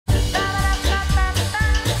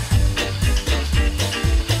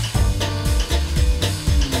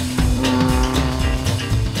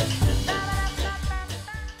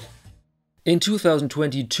In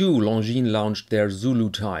 2022, Longines launched their Zulu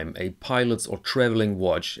Time, a pilot's or traveling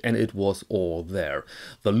watch, and it was all there.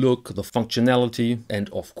 The look, the functionality, and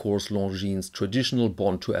of course Longines' traditional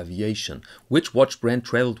bond to aviation. Which watch brand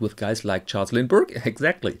traveled with guys like Charles Lindbergh?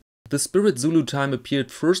 Exactly. The Spirit Zulu Time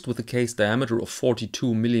appeared first with a case diameter of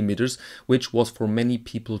 42 mm, which was for many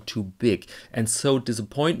people too big, and sowed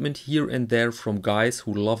disappointment here and there from guys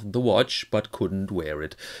who loved the watch but couldn't wear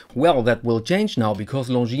it. Well, that will change now, because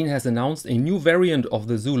Longines has announced a new variant of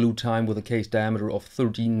the Zulu Time with a case diameter of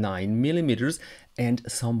 39 mm and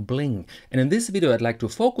some bling. And in this video I'd like to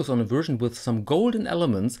focus on a version with some golden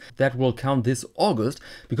elements that will come this August,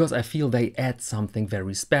 because I feel they add something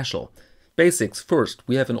very special. Basics first,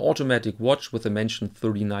 we have an automatic watch with a mentioned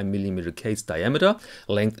 39 mm case diameter.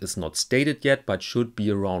 Length is not stated yet, but should be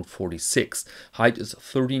around 46. Height is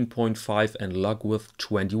 13.5 and lug width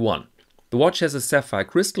 21. The watch has a sapphire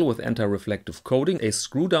crystal with anti-reflective coating, a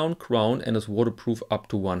screw-down crown, and is waterproof up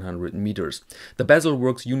to 100 meters. The bezel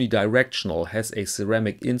works unidirectional, has a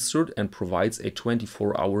ceramic insert, and provides a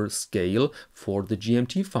 24-hour scale for the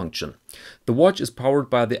GMT function. The watch is powered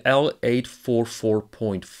by the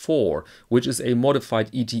L844.4, which is a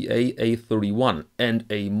modified ETA A31 and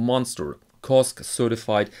a monster COSC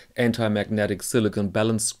certified anti-magnetic silicon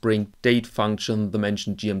balance spring, date function, the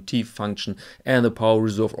mentioned GMT function, and a power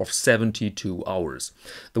reserve of 72 hours.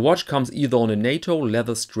 The watch comes either on a NATO,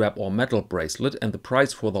 leather strap or metal bracelet, and the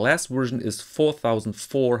price for the last version is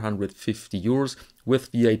 4,450 euros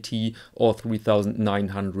with VAT, or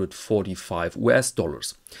 3,945 US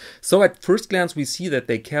dollars. So at first glance we see that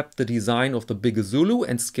they kept the design of the bigger Zulu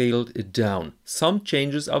and scaled it down. Some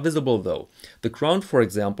changes are visible though. The crown, for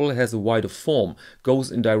example, has a wider form,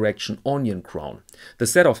 goes in direction onion crown. The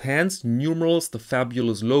set of hands, numerals, the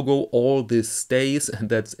fabulous logo, all this stays, and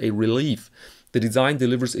that's a relief. The design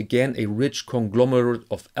delivers again a rich conglomerate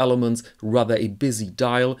of elements, rather a busy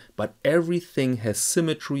dial, but everything has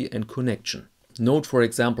symmetry and connection. Note, for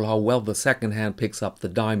example, how well the second hand picks up the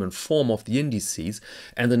diamond form of the indices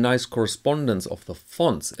and the nice correspondence of the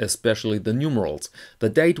fonts, especially the numerals. The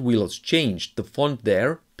date wheel is changed, the font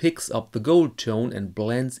there picks up the gold tone and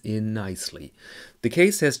blends in nicely. The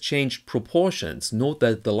case has changed proportions. Note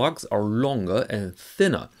that the lugs are longer and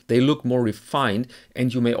thinner. They look more refined,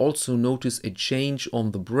 and you may also notice a change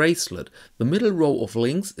on the bracelet. The middle row of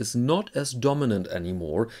links is not as dominant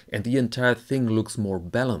anymore, and the entire thing looks more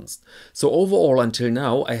balanced. So overall, until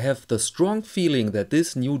now, I have the strong feeling that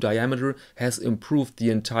this new diameter has improved the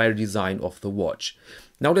entire design of the watch.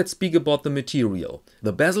 Now let's speak about the material.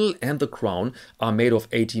 The bezel and the crown are made of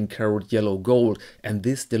 18-karat yellow gold, and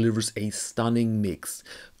this delivers a stunning mix.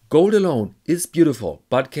 Gold alone is beautiful,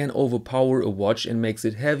 but can overpower a watch and makes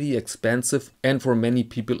it heavy, expensive, and for many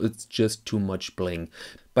people it's just too much bling.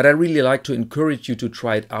 But I really like to encourage you to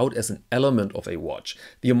try it out as an element of a watch.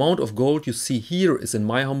 The amount of gold you see here is, in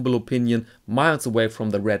my humble opinion, miles away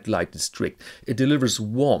from the red light district. It delivers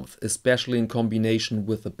warmth, especially in combination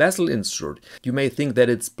with the bezel insert. You may think that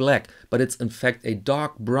it's black, but it's in fact a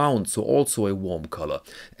dark brown, so also a warm color.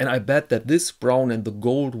 And I bet that this brown and the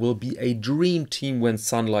gold will be a dream team when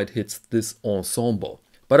sunlight hits this ensemble.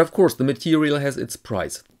 But of course, the material has its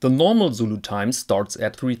price. The normal Zulu Time starts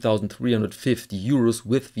at 3,350 euros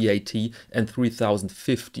with VAT and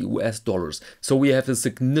 3,050 US dollars. So we have a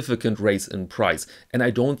significant raise in price. And I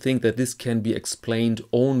don't think that this can be explained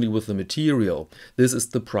only with the material. This is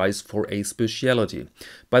the price for a specialty.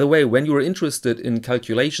 By the way, when you are interested in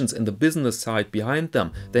calculations and the business side behind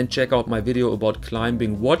them, then check out my video about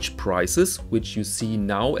climbing watch prices, which you see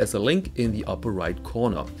now as a link in the upper right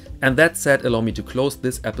corner. And that said, allow me to close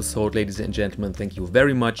this episode, ladies and gentlemen. Thank you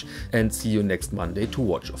very much, and see you next Monday to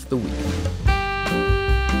Watch of the Week.